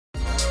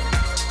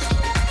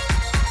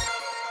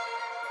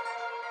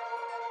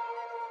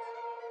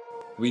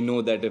we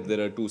know that if there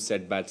are two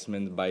set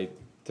batsmen by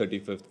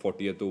 35th,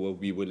 40th over,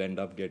 we will end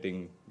up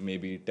getting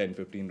maybe 10,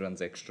 15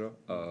 runs extra,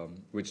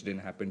 which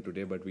didn't happen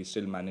today, but we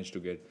still managed to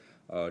get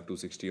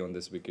 260 on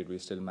this wicket. We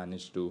still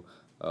managed to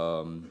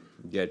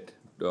get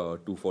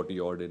 240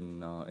 odd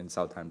in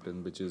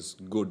Southampton, which is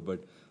good,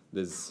 but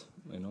there's,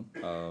 the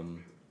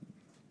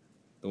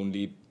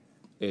only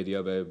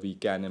area where we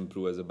can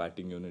improve as a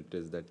batting unit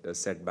is that a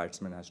set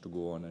batsman has to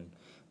go on and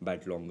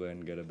bat longer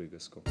and get a bigger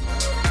score.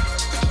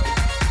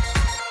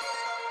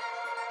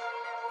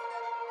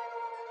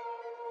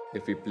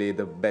 If we play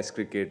the best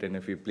cricket and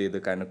if we play the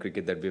kind of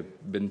cricket that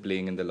we've been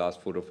playing in the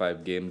last 4 or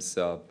 5 games,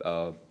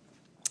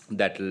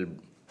 that'll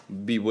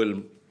we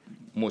will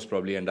most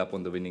probably end up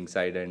on the winning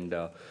side. And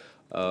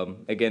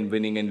again,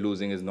 winning and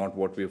losing is not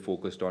what we're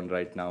focused on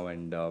right now.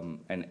 And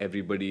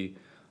everybody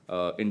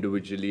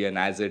individually and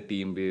as a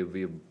team,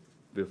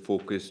 we're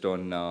focused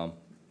on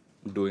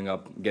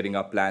getting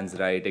our plans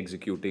right,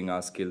 executing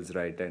our skills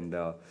right, and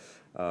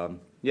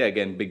yeah,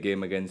 again, big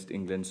game against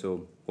England.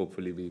 So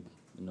hopefully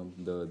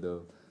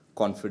the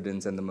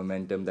confidence and the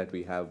momentum that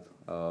we have,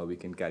 we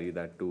can carry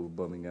that to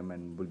Birmingham,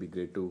 and it will be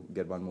great to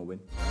get one more win.